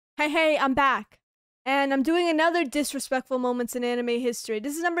Hey, I'm back. And I'm doing another disrespectful moments in anime history.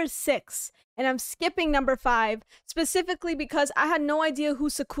 This is number 6, and I'm skipping number 5, specifically because I had no idea who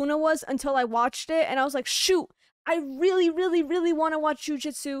Sukuna was until I watched it, and I was like, shoot, I really want to watch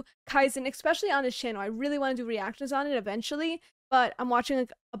Jujutsu Kaisen, especially on his channel. I really want to do reactions on it eventually, but I'm watching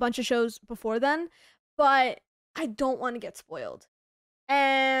like a bunch of shows before then, but I don't want to get spoiled.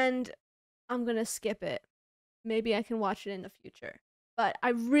 And I'm gonna skip it. Maybe I can watch it in the future. But I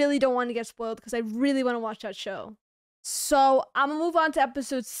really don't want to get spoiled because I really want to watch that show. So I'm gonna move on to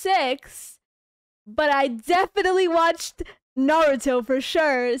episode 6. But I definitely watched Naruto for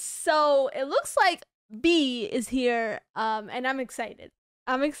sure. So it looks like B is here. And I'm excited.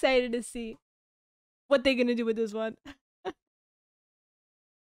 I'm excited to see what they're gonna do with this one.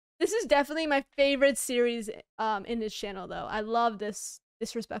 This is definitely my favorite series in this channel though. I love this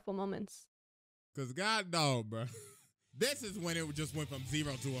disrespectful moments. Cause God dog, bro. This is when it just went from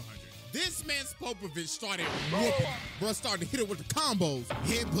 0 to 100. This man Popovich started whooping. Bro started to hit it with the combos.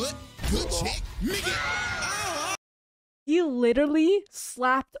 Headbutt, good check, nigga. He literally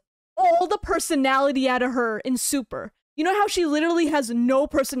slapped all the personality out of her in Super. You know how she literally has no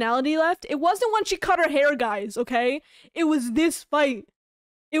personality left? It wasn't when she cut her hair, guys, okay? It was this fight.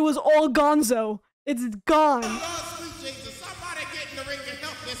 It was all gonzo. It's gone. Somebody get in the ring and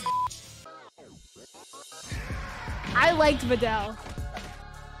help this. I liked Videl.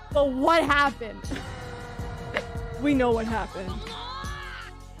 But what happened? We know what happened.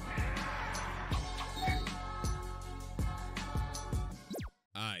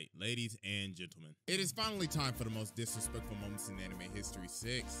 Alright, ladies and gentlemen. It is finally time for the most disrespectful moments in anime history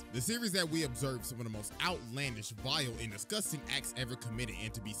 6. The series that we observe some of the most outlandish, vile, and disgusting acts ever committed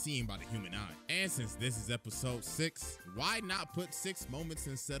and to be seen by the human eye. And since this is episode 6, why not put 6 moments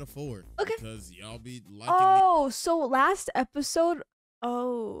instead of 4? Okay. Because y'all be liking so last episode,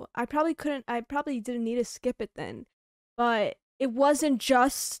 I probably didn't need to skip it then. But it wasn't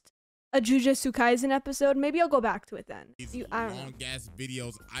just a Jujutsu Kaisen episode. Maybe I'll go back to it then. These long-ass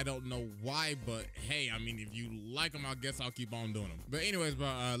videos, I don't know why, but hey, I mean, if you like them, I guess I'll keep on doing them. But anyways,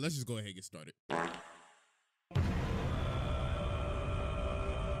 bro, let's just go ahead and get started. Okay.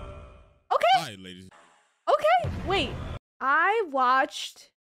 All right, ladies. Okay, wait. I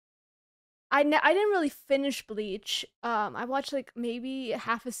didn't really finish Bleach. I watched like maybe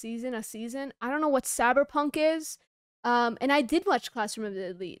half a season. I don't know what Cyberpunk is. And I did watch Classroom of the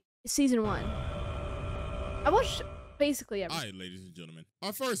Elite. Season 1. I watched basically everything. Alright, ladies and gentlemen.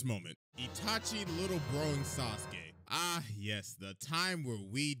 Our first moment. Itachi little broing Sasuke. Ah, yes. The time where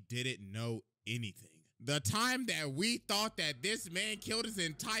we didn't know anything. The time that we thought that this man killed his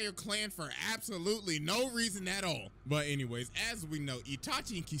entire clan for absolutely no reason at all. But anyways, as we know,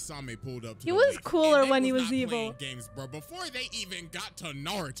 Itachi and Kisame pulled up to He was cooler when he was evil. Playing games, bro. Before they even got to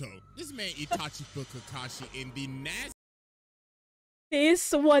Naruto, this man Itachi put Kakashi in the nasty.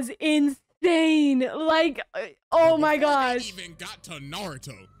 This was insane. Like, oh my gosh. They even got to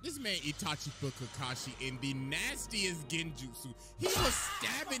Naruto. This man Itachi put Kakashi in the nastiest genjutsu. He was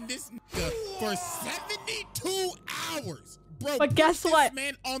stabbing this nigga for 72 hours. Bro, but guess what? This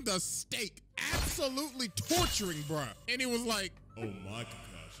man on the stake, absolutely torturing, bro. And he was like, oh my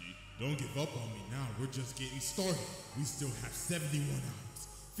Kakashi, don't give up on me now. We're just getting started. We still have 71 hours,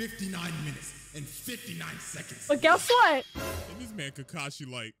 59 minutes, and 59 seconds. But guess what? And this man Kakashi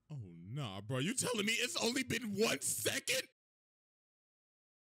like, oh nah, bro, you telling me it's only been 1 second?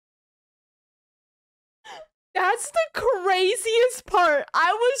 That's the craziest part.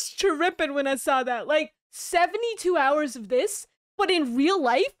 I was tripping when I saw that. Like, 72 hours of this, but in real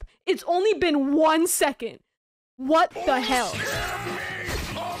life, it's only been 1 second. What the hell?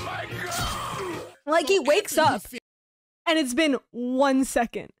 Oh my God. Like, he wakes up. And it's been 1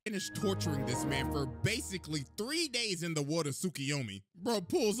 second. Finished torturing this man for basically 3 days in the water Tsukiyomi. Bro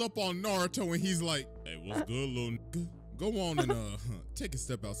pulls up on Naruto and he's like, hey, what's good, little nigga? Go on and take a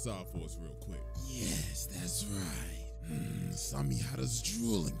step outside for us real quick. Yes, that's right. Samihara's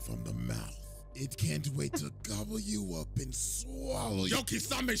drooling from the mouth. It can't wait to gobble you up and swallow you. Yo,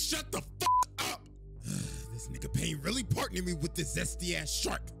 Kisame, shut the fuck up! This nigga Pain really partnered me with this zesty ass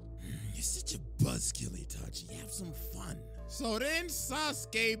shark. You're such a buzzkill, Itachi. Have some fun. So then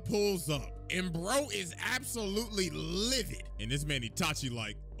Sasuke pulls up, and bro is absolutely livid. And this man Itachi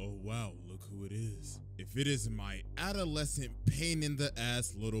like, oh wow, look who it is. If it is my adolescent pain in the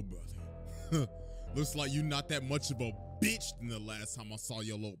ass little brother. Looks like you not that much of a bitch than the last time I saw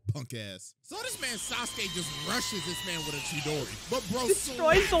your little punk ass. So this man Sasuke just rushes this man with a Chidori. But bro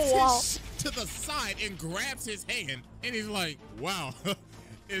destroys the wall to the side and grabs his hand. And he's like, wow.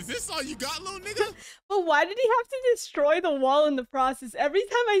 Is this all you got, little nigga? But why did he have to destroy the wall in the process? Every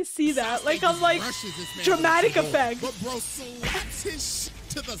time I see that, like, I'm like, dramatic effect. But bro slaps his shit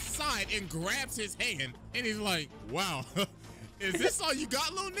to the side and grabs his hand, and he's like, wow, is this all you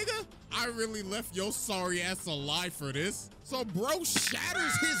got, little nigga? I really left your sorry ass alive for this. So bro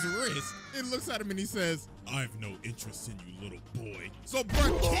shatters his wrist and looks at him and he says, I have no interest in you, little boy. So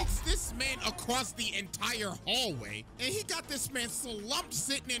bro kicks this man across the entire hallway, and he got this man slumped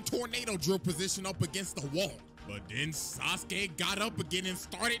sitting in tornado drill position up against the wall. But then Sasuke got up again and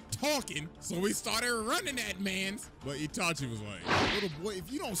started talking, so he started running at mans. But Itachi was like, little boy,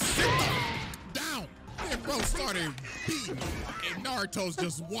 if you don't sit the f down. And bro started beating him, and Naruto's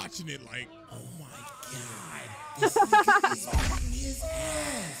just watching it like, oh my god, this nigga is beating his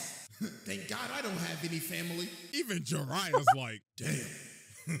ass. Thank God I don't have any family. Even Jiraiya's like,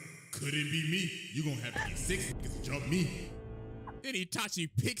 damn, could it be me? You gonna have to get 6 niggas to jump me. Then Itachi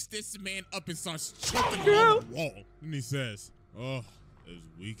picks this man up and starts choking him on the wall. And he says, oh, as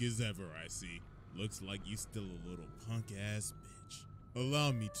weak as ever, I see. Looks like you still a little punk ass bitch.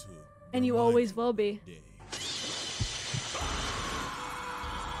 Allow me to. And you always will be. Day.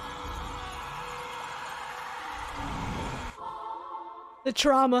 The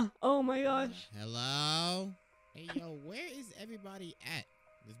trauma. Oh my gosh. Hello? Hey, yo, where is everybody at?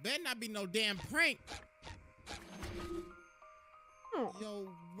 This better not be no damn prank. Oh. Yo,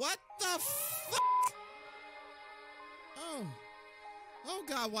 what the fuck? Oh. Oh,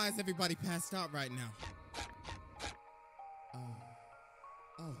 God, why is everybody passed out right now?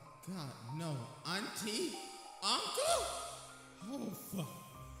 Oh, God, no. Auntie? Uncle? Oh, fuck.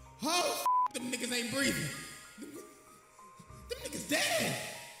 Oh, f them niggas ain't breathing. Them niggas dead.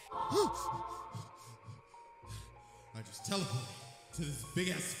 I just teleported to this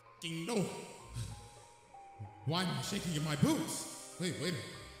big-ass fucking door. Why am I shaking in my boots? Wait a minute.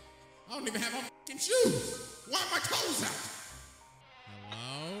 I don't even have on fucking shoes. Why are my toes out?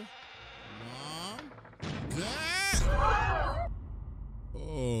 Hello? Mom? Dad?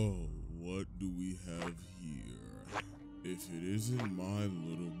 Oh, what do we have here? If it isn't my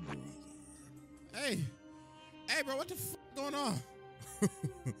little brother. Hey, bro, what the fuck going on?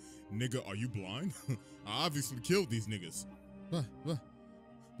 Nigga, are you blind? I obviously killed these niggas.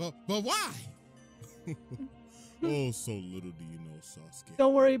 But why? Oh, so little do you know, Sasuke.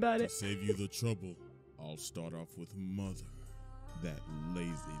 Don't worry about it. To save you the trouble, I'll start off with Mother. That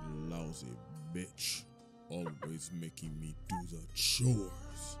lazy, lousy bitch. Always making me do the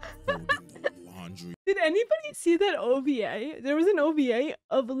chores. Folding the laundry. Did anybody see that OVA? There was an OVA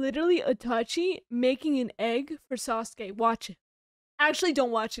of literally Itachi making an egg for Sasuke. Watch it. Actually,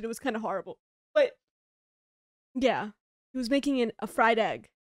 don't watch it. It was kind of horrible. But, yeah. He was making a fried egg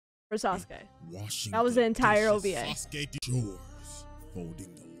for Sasuke. That was the entire OVA. Sasuke chores.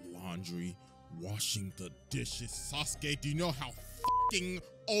 Folding the laundry. Washing the dishes. Sasuke, do you know how fucking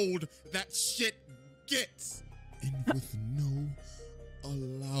old that shit gets? And with no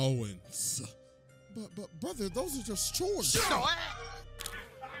allowance. But brother, those are just chores. Shut up!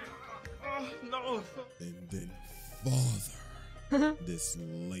 No. And then father, this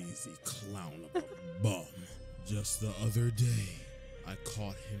lazy clown of a bum. Just the other day, I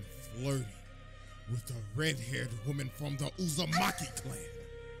caught him flirting with a red-haired woman from the Uzumaki clan.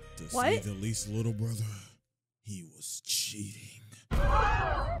 To say the least, little brother, he was cheating.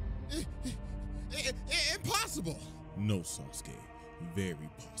 Impossible! No, Sasuke. Very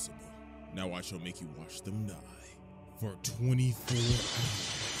possible. Now I shall make you watch them die for 24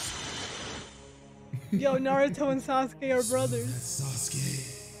 hours. Yo, Naruto and Sasuke are brothers. That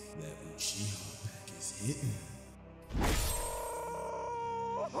Sasuke, that Uchiha pack is hitting.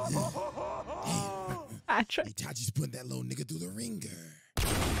 Patrick. Itachi's putting that little nigga through the ringer.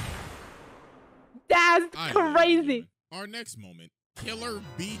 That's crazy. Our next moment, Killer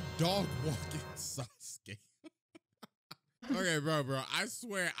B dog walking Sasuke. Okay, bro, I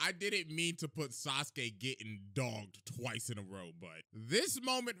swear I didn't mean to put Sasuke getting dogged twice in a row, but this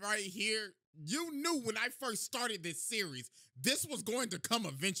moment right here, you knew when I first started this series, this was going to come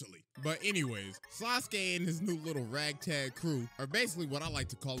eventually. But anyways, Sasuke and his new little ragtag crew, are basically what I like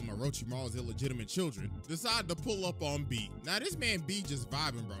to call them Orochimaru's illegitimate children, decide to pull up on B. Now this man B just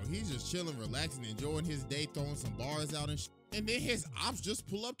vibing, bro. He's just chilling, relaxing, enjoying his day, throwing some bars out and shit. And then his ops just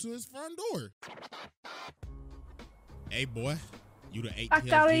pull up to his front door. Hey boy, you the 8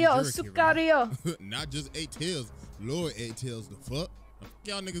 tails. Sukario. Not just 8 tails, Lord 8 tails, the fuck? What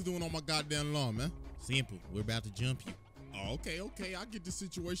y'all niggas doing on my goddamn lawn, man? Simple, we're about to jump you. Oh, okay, I get the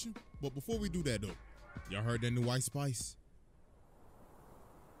situation. But before we do that though, y'all heard that new White Spice?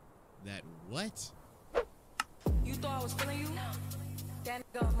 That what? You thought I was feeling you?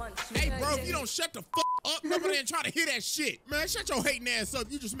 Hey, bro, if you don't shut the fuck up, nobody ain't trying to hear that shit. Man, shut your hating ass up.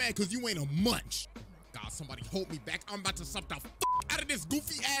 You just mad because you ain't a munch. God, somebody hold me back. I'm about to suck the fuck out of this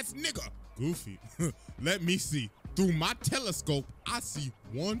goofy ass nigga. Goofy? Let me see. Through my telescope, I see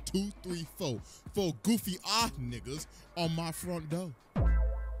 1, 2, 3, 4 goofy niggas on my front door.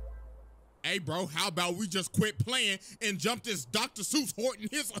 Hey, bro, how about we just quit playing and jump this Dr. Seuss Horton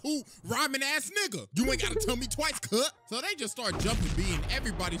Here's a Who rhyming ass nigga? You ain't gotta tell me twice, cut. So they just start jumping B and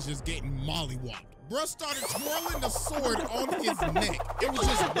everybody's just getting mollywopped. Bruh started twirling the sword on his neck. It was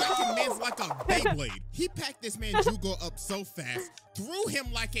just wrecking mans like a Beyblade. He packed this man Jugo up so fast, threw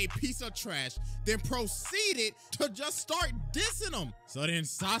him like a piece of trash, then proceeded to just start dissing him. So then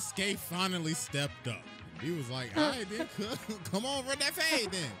Sasuke finally stepped up. He was like, all right, then, come on, run that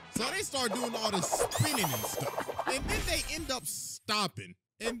fade then. So they start doing all this spinning and stuff. And then they end up stopping.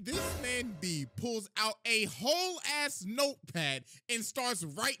 And this man B pulls out a whole ass notepad and starts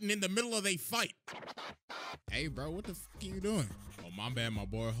writing in the middle of a fight. Hey, bro, what the fuck are you doing? Oh, my bad, my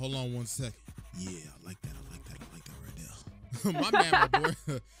boy. Hold on 1 second. Yeah, I like that right there. My bad, my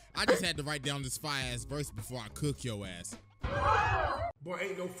boy. I just had to write down this fire-ass verse before I cook your ass. Boy,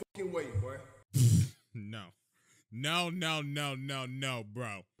 ain't no fucking way, boy. No,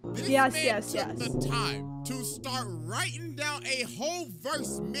 bro. This Yes, man yes, took yes. the time to start writing down a whole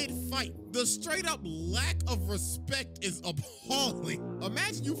verse mid-fight. The straight up lack of respect is appalling.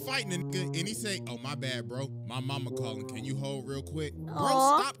 Imagine you fighting a nigga and he say, oh, my bad, bro. My mama calling. Can you hold real quick? Bro,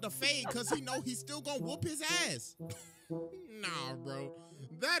 stop the fade because he know he's still gonna whoop his ass. Nah, bro.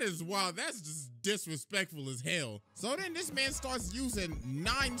 That is wild. That's just disrespectful as hell. So then this man starts using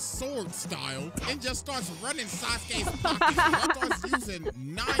 9 sword style and just starts running Sasuke's pockets. Starts using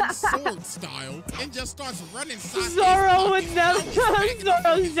 9 sword style and just starts running Sasuke's Zoro would pockets. never.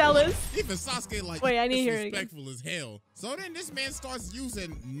 Zoro's jealous. Even Sasuke like, wait, I need to hear it again. Disrespectful as hell. So then this man starts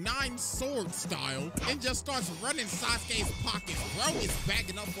using 9 sword style and just starts running Sasuke's pockets. Bro is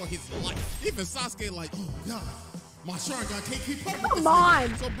bagging up for his life. Even Sasuke like, oh God. My Sharingan can't keep up with this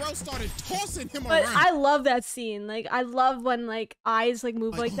nigga. So bro started tossing him But around. I love that scene. Like, I love when like eyes like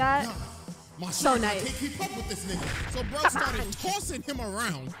move like that. God. My So Sharingan nice. can't keep up with this nigga. So bro started tossing him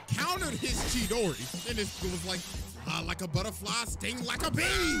around, countered his Chidori, and this was like, fly like a butterfly, sting like a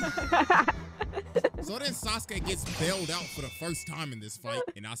bee. So then Sasuke gets bailed out for the first time in this fight.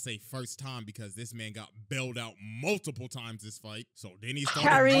 And I say first time because this man got bailed out multiple times this fight. So then he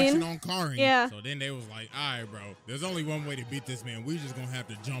started marching on Karin. Yeah. So then they was like, all right, bro, there's only one way to beat this man. We just gonna have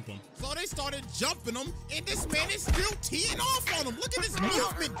to jump him. So they started jumping him, and this man is still teeing off on him. Look at this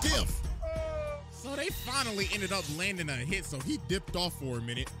movement diff. So they finally ended up landing a hit, so he dipped off for a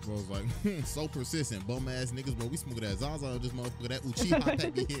minute. Bro was like, so persistent, bum ass niggas, bro. We smoking that Zaza, this motherfucker, that Uchiha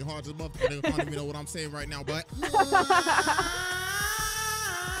pack be hitting hard as a motherfucker. They don't even know what I'm saying right now, but.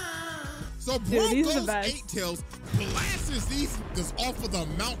 So bro Dude, goes 8 tails, blasts these niggas off of the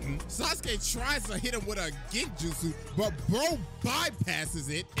mountain. Sasuke tries to hit him with a genjutsu, but bro bypasses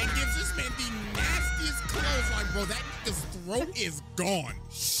it and gives this man the nastiest clothesline, bro. That nigga's throat is gone,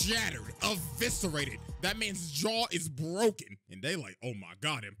 shattered, eviscerated. That man's jaw is broken. And they like, oh my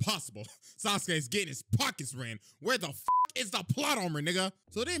God, impossible. Sasuke's getting his pockets ran. Where the f is the plot armor, nigga?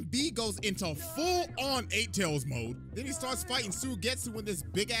 So then B goes into full-on 8 tails mode. Then he starts fighting Sugetsu in this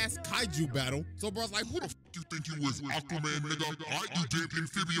big-ass kaiju battle. So bro's like, who the f you think you was, Aquaman, nigga? All right, you damn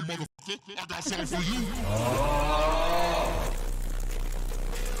amphibian motherfucker. I got something for you.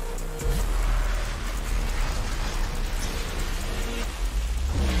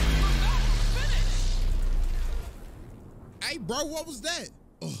 Hey, bro, what was that?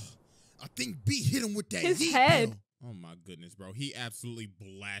 Ugh, I think B hit him with that His yeet head. bell. Oh my goodness, bro. He absolutely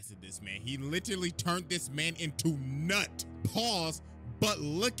blasted this man. He literally turned this man into nut. Pause, but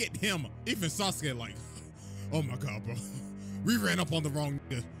look at him. Even Sasuke like, oh my God, bro. We ran up on the wrong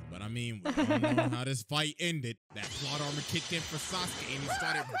nigga. But I mean, we don't know how this fight ended. That plot armor kicked in for Sasuke and he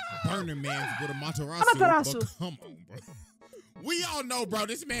started burning mans with a Matarasu. But come on, bro. We all know, bro,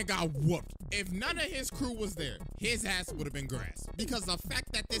 this man got whooped. If none of his crew was there, his ass would have been grass. Because the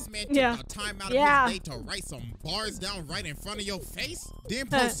fact that this man took the time out of his day to write some bars down right in front of your face, then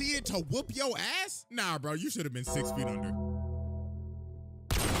proceeded to whoop your ass? Nah, bro, you should have been 6 feet under.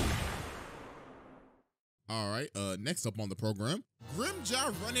 All right, next up on the program,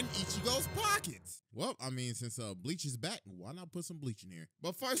 Grimjaw running Ichigo's pockets. Well, I mean, since Bleach is back, why not put some bleach in here?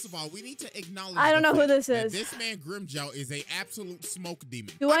 But first of all, we need to acknowledge I don't know who this is. This man Grimjaw is a absolute smoke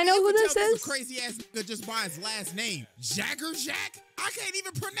demon. Do I know who this is? A crazy ass nigga just by his last name, Jagger Jack. I can't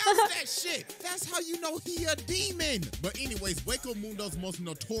even pronounce that shit. That's how you know he a demon. But anyways, Waco Mundo's most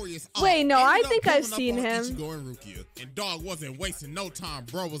notorious. Wait, no, I think I've seen him. Ichigo and Rukia. And dog wasn't wasting no time.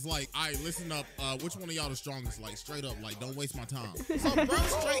 Bro was like, all right, listen up. Which one of y'all the strongest? Like straight up, like don't waste my time. So bro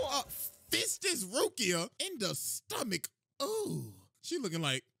straight up fist this Rukia in the stomach. Ooh, she looking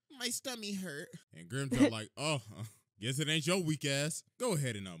like my stomach hurt. And Grimjaw like, oh, guess it ain't your weak ass. Go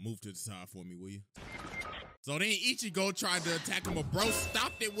ahead and move to the side for me, will you? So then Ichigo tried to attack him, but bro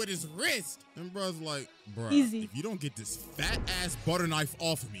stopped it with his wrist. And bro's like, bro, easy. If you don't get this fat ass butter knife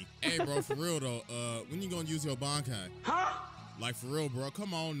off of me. Hey bro, for real though, when you gonna use your Bankai? Huh? Like for real, bro,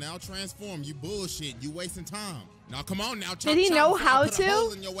 come on now, transform. You bullshit, you wasting time. Now come on now, did he know how to? Put a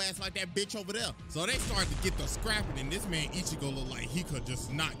hole in your ass like that bitch over there. So they started to get the scrapping, and this man Ichigo looked like he could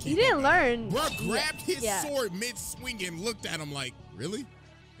just not keep. He didn't learn. Bro grabbed his sword mid-swing and looked at him like, really?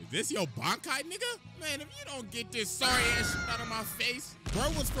 Is this your Bankai, nigga? Man, if you don't get this sorry ass shit out of my face. Bro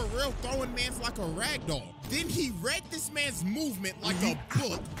was for real throwing mans like a rag doll. Then he read this man's movement like a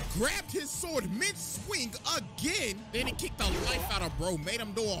book, grabbed his sword mid-swing again, then he kicked the life out of bro, made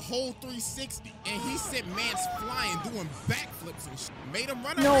him do a whole 360, and he sent mans flying, doing backflips and shit. Made him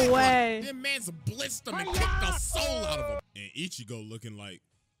run around. No way. Then mans blitzed him and kicked the soul out of him. And Ichigo looking like,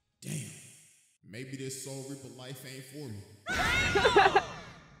 damn, maybe this Soul Reaper life ain't for me.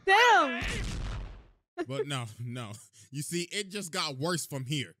 Damn. But no. You see, it just got worse from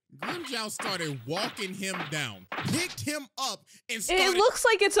here. Grimjaw started walking him down, picked him up, and started. It looks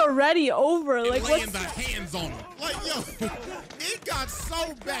like it's already over. Like laying the hands on him. Like, yo, it got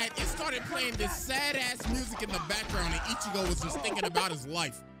so bad. It started playing this sad ass music in the background, and Ichigo was just thinking about his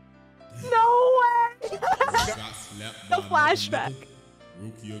life. No way. Got slapped The flashback.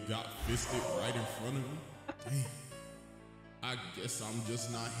 Rukia got fisted right in front of him. Damn. I guess I'm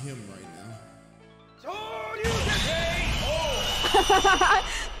just not him right now.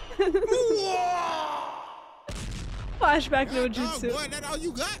 Flashback no jutsu. Boy, that all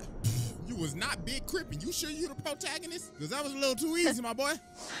you got? You was not Big Crippin'. You sure you the protagonist? Because that was a little too easy, my boy.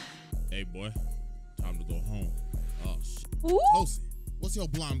 Hey, boy. Time to go home. Oh, shit. Tosin, what's your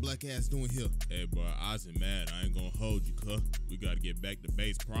blonde black ass doing here? Hey, boy, I wasn't mad. I ain't gonna hold you, cuh. We gotta get back to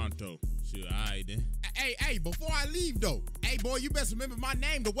base pronto. Shit, all right, then. Hey, before I leave, though. Hey, boy, you best remember my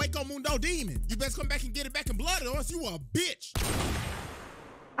name, the Waco Mundo Demon. You best come back and get it back in blood, or else you a bitch.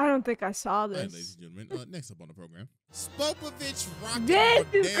 I don't think I saw this. All right, ladies and gentlemen, next up on the program. Spopovich rocking This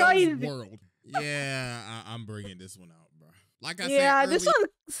is crazy. World. Yeah, I'm bringing this one out, bro. Like I said yeah, this one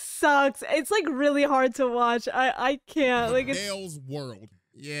sucks. It's like really hard to watch. I can't. Like Dale's World.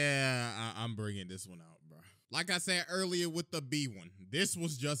 Yeah, I'm bringing this one out, bro. Like I said earlier with the B one, this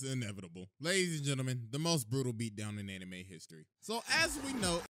was just inevitable. Ladies and gentlemen, the most brutal beatdown in anime history. So as we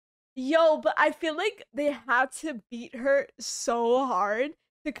know, yo, but I feel like they had to beat her so hard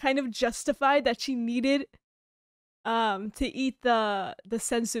to kind of justify that she needed to eat the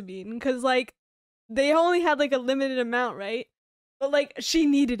senzu bean, because like they only had like a limited amount, right? But like she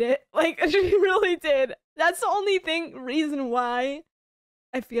needed it. Like she really did. That's the only reason why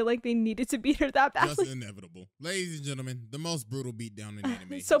I feel like they needed to beat her that badly. Just inevitable. Ladies and gentlemen, the most brutal beatdown in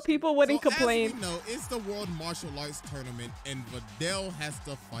anime so history. People wouldn't complain. As we know, it's the World Martial Arts Tournament, and Videl has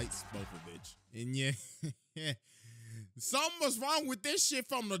to fight Spopovich. And yeah, something was wrong with this shit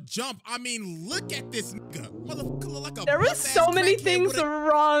from the jump. I mean, look at this nigga. Motherfucker look like a there was so many things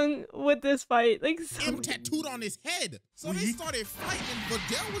wrong with this fight. Like so tattooed on his head. So they started fighting, and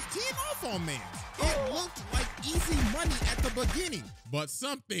Videl was teeing off on man. It looked like easy money at the beginning, but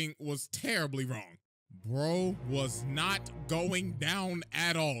something was terribly wrong. Bro was not going down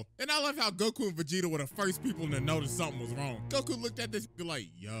at all. And I love how Goku and Vegeta were the first people to notice something was wrong. Goku looked at this like,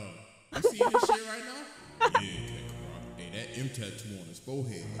 yo, you seeing this shit right now? Yeah. Hey, that M tattoo on his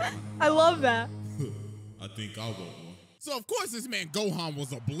forehead. I love that. I think I want one. So of course this man Gohan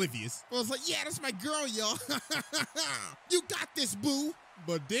was oblivious. I was like, yeah, that's my girl, yo. You got this, boo.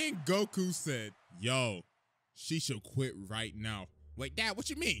 But then Goku said, yo, she should quit right now. Wait, Dad, what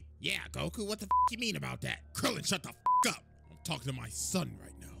you mean? Yeah, Goku, what the you mean about that? Krillin, shut the up. I'm talking to my son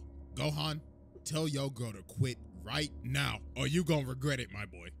right now. Gohan, tell your girl to quit right now, or you gonna regret it, my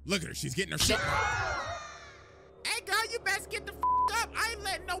boy. Look at her, she's getting her shit. Hey, girl, you best get the up. I ain't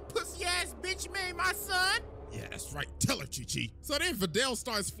letting no pussy ass bitch marry my son. Yeah, that's right. Tell her, Chi-Chi. So then Videl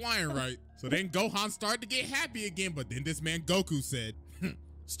starts flying, right? So then Gohan started to get happy again, but then this man Goku said,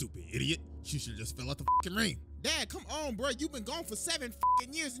 stupid idiot. She should just fill out the ring. Dad, come on, bro. You've been gone for 7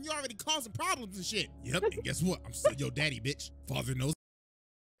 fucking years and you already causing problems and shit. Yep, and guess what? I'm still your daddy, bitch. Father knows.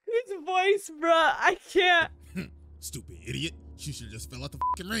 Whose voice, bruh? I can't. Stupid idiot. She should just fell out the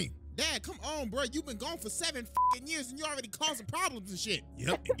fucking ring. Dad, come on, bro. You've been gone for 7 fucking years and you already causing problems and shit.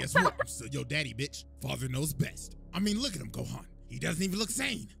 Yep, and guess what? I'm still your daddy, bitch. Father knows best. I mean, look at him, Gohan. He doesn't even look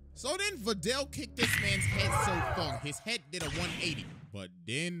sane. So then Videl kicked this man's head so far, his head did a 180. But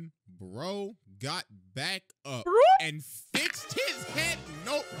then bro got back up and fixed his head.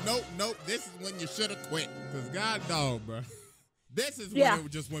 Nope. This is when you should have quit. Cause God dog, bro. This is when it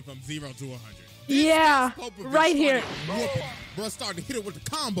just went from 0 to 100. Yeah, right here. Bro started to hit it with the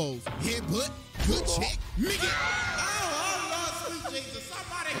combos. Headbutt, good check, nigga. Oh, Lord, sweet Jesus.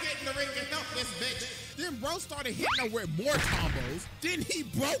 Somebody get in the ring and help this bitch. Then bro started hitting her with more combos. Then he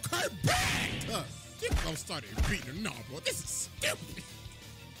broke her back. Then bro started beating her. Nah, bro, this is stupid.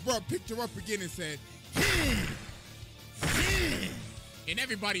 Bro picked her up again and said, and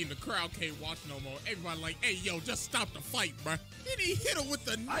everybody in the crowd can't watch no more. Everybody like, hey, yo, just stop the fight, bro. Then he hit her with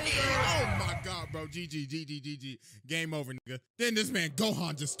the knee. Oh, my God, bro. GG. Game over, nigga. Then this man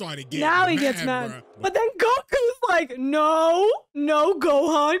Gohan just started getting mad. Now he gets mad. Bro. But then Goku's like, no,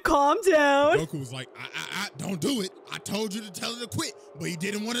 Gohan, calm down. Goku was like, I don't do it. I told you to tell her to quit, but he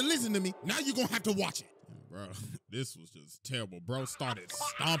didn't want to listen to me. Now you're going to have to watch it. Bro, this was just terrible. Bro started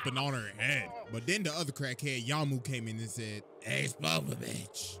stomping on her head. But then the other crackhead, Yamu, came in and said, hey, Spova,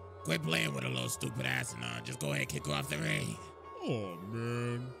 bitch. Quit playing with a little stupid ass and just go ahead and kick her off the ring. Oh,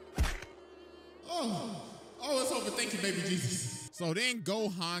 man. Oh, it's over. Thank you, baby Jesus. So then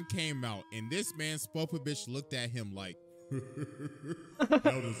Gohan came out, and this man, Spova, bitch, looked at him like, how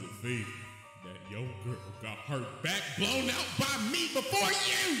does it feel that your girl got her back blown out by me before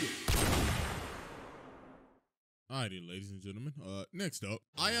you? Alrighty, ladies and gentlemen. Next up,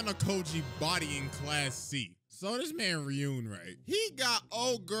 Ayana Koji bodying Class C. So this man Ryun, right? He got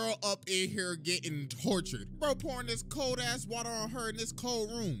old girl up in here getting tortured. Bro pouring this cold ass water on her in this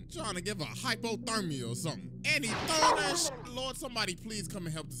cold room, trying to give her hypothermia or something. And he throwing that shit. Lord, somebody please come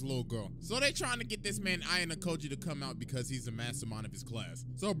and help this little girl. So they trying to get this man Ayana Koji to come out because he's a mastermind of his class.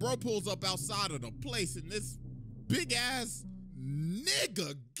 So bro pulls up outside of the place and this big ass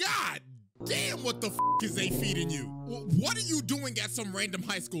nigga, God damn, what the f is they feeding you? What are you doing at some random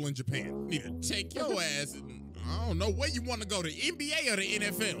high school in Japan? Need to take your ass and, I don't know where you want to go, the NBA or the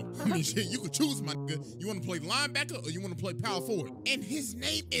NFL. I mean, shit, you could choose, my nigga. You want to play linebacker or you want to play power forward? And his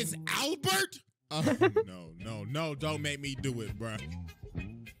name is Albert? No, don't make me do it, bruh.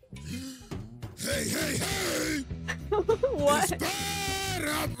 Hey. What? It's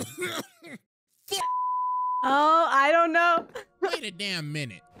bad. Oh, I don't know. Wait a damn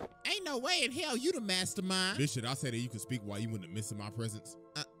minute. Ain't no way in hell you the mastermind. Bitch, should I say that you could speak while you wouldn't miss my presence?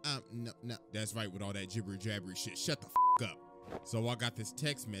 No. That's right, with all that jibber-jabbery shit. Shut the f up. So I got this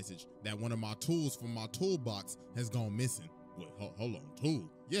text message that one of my tools from my toolbox has gone missing. Wait, hold on,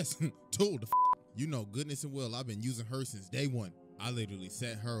 tool? Yes, tool, the f. You know goodness and well I've been using her since day one. I literally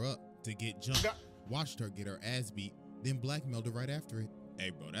set her up to get jumped, watched her get her ass beat, then blackmailed her right after it. Hey,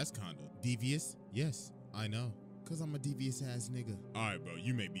 bro, that's kind of devious. Yes, I know. Cause I'm a devious ass nigga. All right, bro,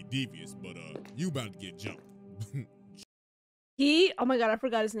 you may be devious, but you about to get jumped. Oh my God, I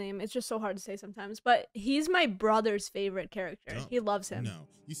forgot his name. It's just so hard to say sometimes, but he's my brother's favorite character. He loves him. No,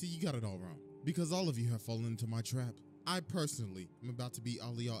 you see, you got it all wrong. Because all of you have fallen into my trap. I personally am about to beat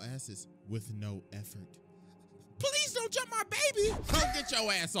all of y'all asses with no effort. Please don't jump my baby. Don't get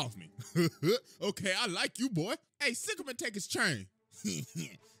your ass off me. Okay, I like you, boy. Hey, sick him and take his chain.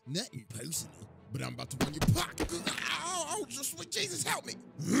 Nothing personal. But I'm about to run your pocket. Oh, just sweet Jesus, help me.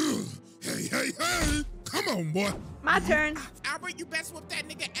 Hey. Come on, boy. My turn. Albert, you best whoop that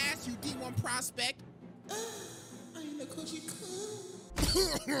nigga ass, you D1 prospect. I ain't a coochie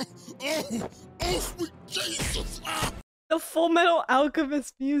oh, sweet Jesus. The Full Metal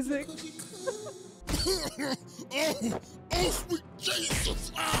Alchemist music. Oh, sweet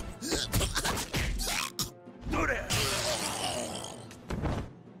Jesus. Do that.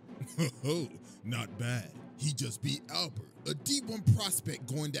 Oh, not bad. He just beat Albert, a D1 prospect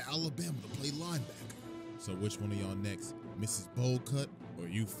going to Alabama to play linebacker. So which one of y'all next? Mrs. Boldcut or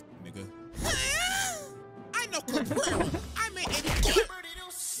you, nigga? I know Cabrera. I mean,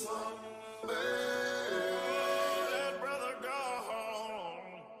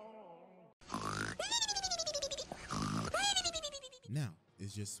 now,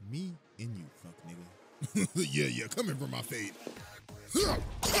 it's just me and you, fuck nigga. yeah, coming from my fade.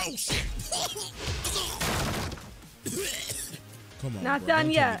 Oh, shit. Come on, not bro. done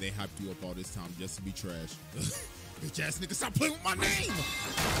Don't yet. Tell me they hyped you up all this time just to be trash. Bitch ass nigga, stop playing with my name.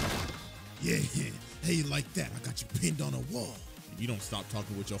 Yeah. Hey, you like that? I got you pinned on a wall. If you don't stop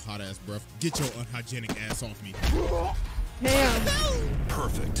talking with your hot ass breath, get your unhygienic ass off me. Damn.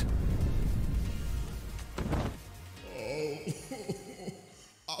 Perfect. Oh,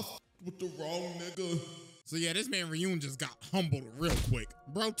 I with the wrong nigga. So yeah, this man Ryun just got humbled real quick.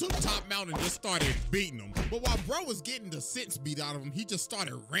 Bro took top mount and just started beating him. But while bro was getting the sense beat out of him, he just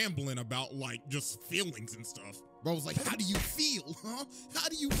started rambling about like just feelings and stuff. Bro was like, how do you feel, huh? How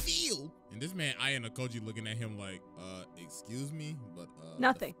do you feel? And this man Ayano looking at him like, excuse me, but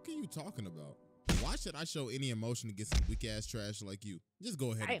Nothing. What are you talking about? Why should I show any emotion against some weak ass trash like you? Just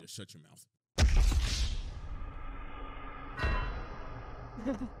go ahead and just shut your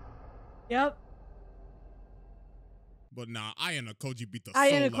mouth. Yep. But nah, Ayano beat the soul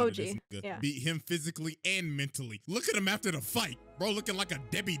out of this nigga. Yeah. Beat him physically and mentally. Look at him after the fight. Bro looking like a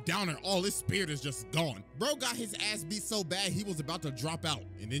Debbie Downer. All his spirit is just gone. Bro got his ass beat so bad he was about to drop out.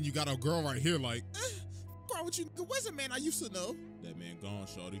 And then you got a girl right here like, girl, what you, where's a man I used to know? That man gone,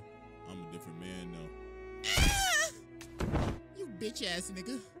 shorty. I'm a different man now. You bitch ass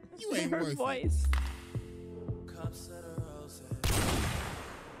nigga. You ain't Her worth voice.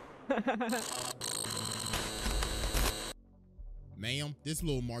 Ma'am, this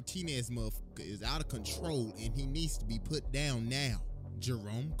little Martinez motherfucker is out of control and he needs to be put down now.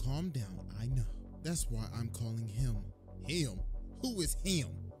 Jerome, calm down. I know. That's why I'm calling him. Him? Who is him?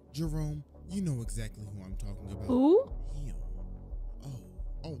 Jerome, you know exactly who I'm talking about. Who? Him.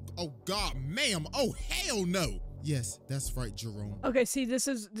 Oh God, ma'am. Oh, hell no. Yes, that's right, Jerome. Okay, see, this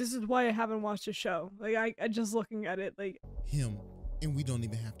is why I haven't watched the show. Like, I just looking at it, like. Him. And we don't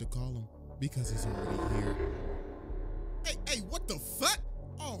even have to call him because he's already here. Hey, what the fuck?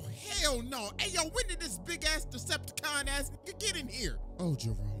 Oh, hell no. Hey, yo, when did this big-ass Decepticon-ass nigga get in here? Oh,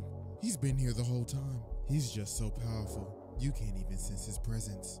 Jerome, he's been here the whole time. He's just so powerful. You can't even sense his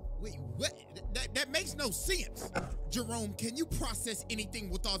presence. Wait, what? That makes no sense. Jerome, can you process anything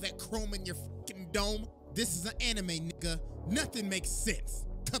with all that chrome in your fucking dome? This is an anime, nigga. Nothing makes sense.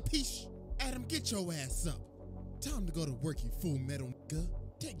 Capiche? Adam, get your ass up. Time to go to work, you full metal nigga.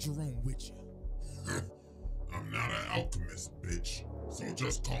 Take Jerome with you. I'm not an alchemist, bitch. So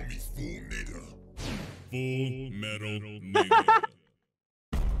just call me Full Nigga. Full metal nigga.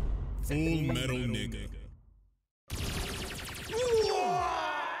 Full metal nigga.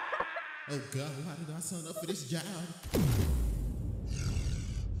 Oh God, why did I sign up for this job?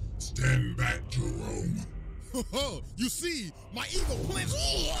 Stand back, Jerome. You see, my evil plans.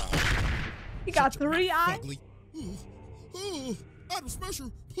 He got 3 eyes. Adam Smasher,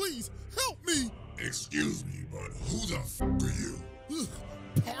 please help me. Excuse me, but who the f are you?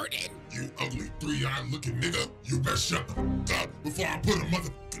 Pardon? You ugly 3-eyed looking nigga. You best shut the f up before I put a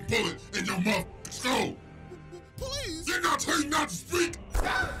motherfucking bullet in your motherfucking skull. Please. Didn't I tell you not to speak?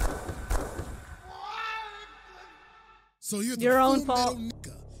 So you're the Your own full fault. metal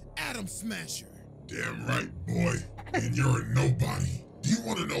nigga, Adam Smasher. Damn right, boy. And you're a nobody. Do you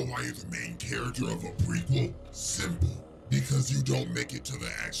want to know why you're the main character of a prequel? Simple. Because you don't make it to the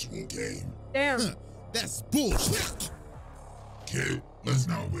actual game. Damn. That's bullshit. Kid, let's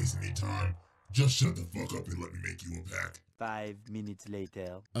not waste any time. Just shut the fuck up and let me make you a pack. 5 minutes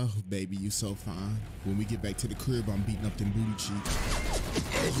later. Oh, baby, you so fine. When we get back to the crib, I'm beating up them booty cheeks.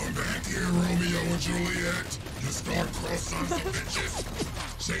 Welcome back here, Romeo and Juliet. You star-crossed sons of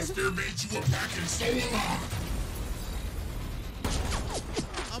bitches. Shakespeare made you a pack and so will I.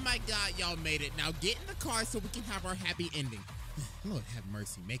 Oh my God, y'all made it. Now get in the car so we can have our happy ending. Lord have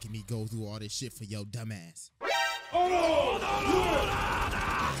mercy, making me go through all this shit for your dumb ass.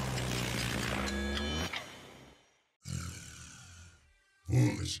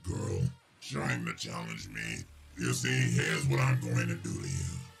 Foolish girl, trying to challenge me. You see, here's what I'm going to do to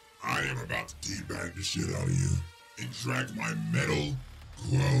you. I am about to teabag the shit out of you and drag my metal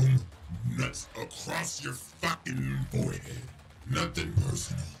chrome nuts across your fucking forehead. Nothing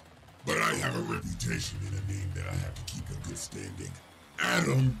personal, but I have a reputation and a name that I have to keep in good standing.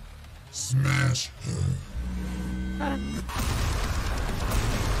 Adam, smash her.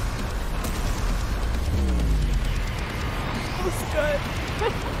 That's good.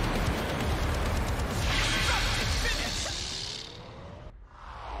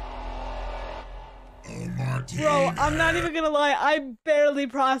 Oh, Martin. Bro, I'm not even gonna lie. I barely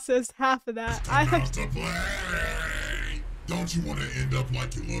processed half of that. I Come have out to play. Don't you want to end up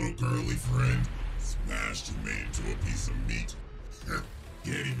like your little girly friend? Smashed and made into a piece of meat.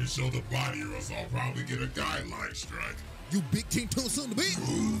 Can't even show the body or else I'll probably get a guideline strike. You big King Toon son of a bitch.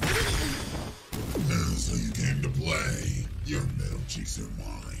 So you came to play. Your middle cheeks are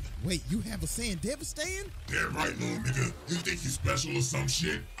mine. Wait, you have a saying Devastating? Damn right, little nigga. You think you special or some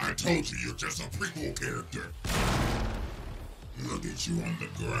shit? I told you you're just a prequel character. Look at you on the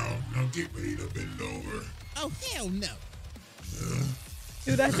ground. Now get ready to bend over. Oh, hell no.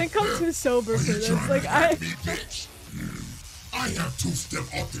 Dude, I think I'm too sober for this. Like, Me, bitch? I have two-step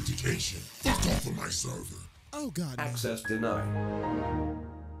authentication. Fuck off of my server. Oh, God, no. Access denied.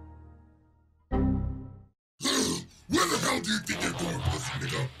 Where the hell do you think you're going, pussy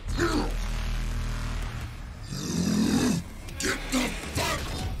nigga? Get the fuck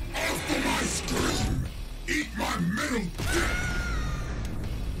off of my screen! Eat my middle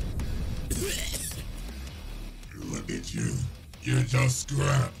dick! Look at you. You're just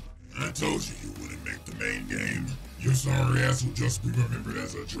scrap. I told you you wouldn't make the main game. Your sorry ass will just be remembered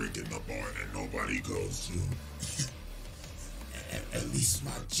as a drink in the bar that nobody goes to. At least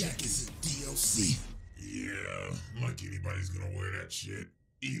my jacket's in DLC. Yeah, like anybody's gonna wear that shit.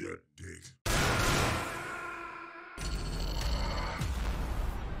 Eat a dick.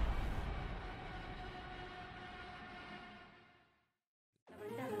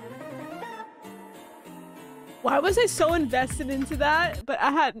 why was I so invested into that? But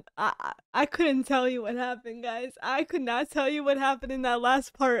I couldn't tell you what happened, guys. I could not tell you what happened in that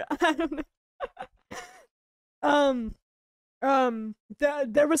last part. I don't know.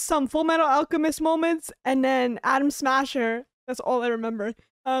 There was some Full Metal Alchemist moments, and then Atom Smasher. That's all I remember.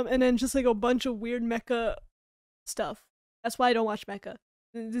 And then just like a bunch of weird mecha stuff. That's why I don't watch mecha.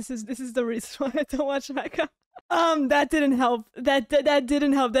 This is the reason why I don't watch mecha. That didn't help. That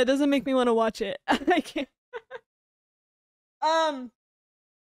didn't help. That doesn't make me want to watch it. I can't.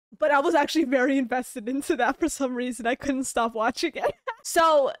 But I was actually very invested into that for some reason. I couldn't stop watching it.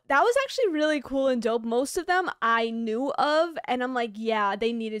 So that was actually really cool and dope. Most of them I knew of, and I'm like, yeah,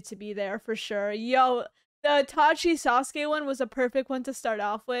 they needed to be there for sure. Yo, the Itachi Sasuke one was a perfect one to start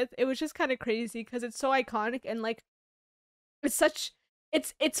off with. It was just kind of crazy because it's so iconic and like it's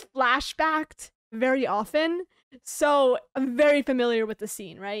flashbacked very often. So I'm very familiar with the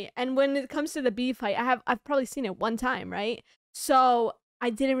scene, right? And when it comes to the B fight, I've probably seen it one time, right? So I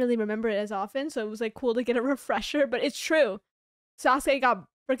didn't really remember it as often, so it was like cool to get a refresher, but it's true. Sasuke got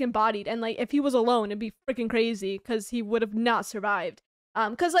freaking bodied, and like if he was alone, it'd be freaking crazy because he would have not survived.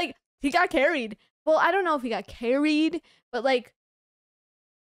 Because like he got carried. Well, I don't know if he got carried, but like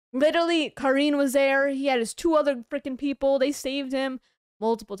literally Karin was there. He had his two other freaking people. They saved him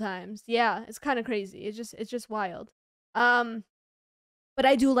multiple times. Yeah, it's kind of crazy. It's just wild. But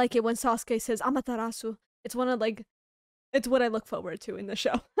I do like it when Sasuke says Amaterasu. It's one of like, it's what I look forward to in the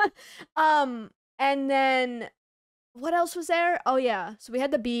show. And then what else was there? Oh yeah, so we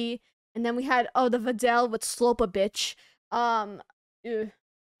had the B, and then we had the Videl with Slope a bitch.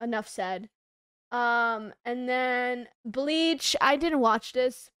 Enough said. And then Bleach. I didn't watch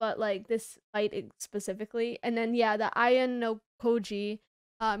this, but like this fight specifically. And then yeah, the Ayan no Koji.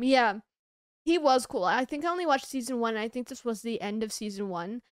 Yeah, he was cool. I think I only watched season 1. I think this was the end of season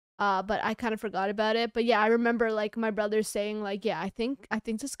 1. But I kind of forgot about it. But yeah, I remember like my brother saying like, yeah, I think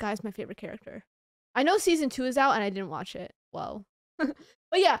this guy's my favorite character. I know season 2 is out and I didn't watch it. Whoa. But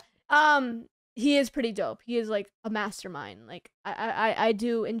yeah, he is pretty dope. He is like a mastermind. Like I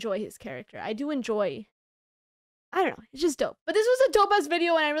do enjoy his character. I don't know, it's just dope. But this was a dope ass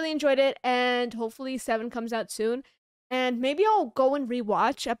video and I really enjoyed it, and hopefully 7 comes out soon. And maybe I'll go and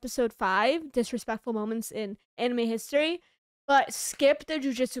rewatch episode 5, Disrespectful Moments in Anime History, but skip the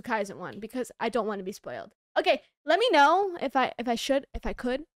Jujutsu Kaisen one because I don't want to be spoiled. Okay, let me know if I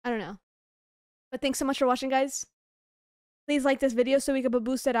could. I don't know. But thanks so much for watching, guys. Please like this video so we can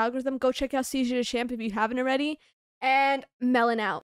boost that algorithm. Go check out Cj DaChamp if you haven't already. And Melon out.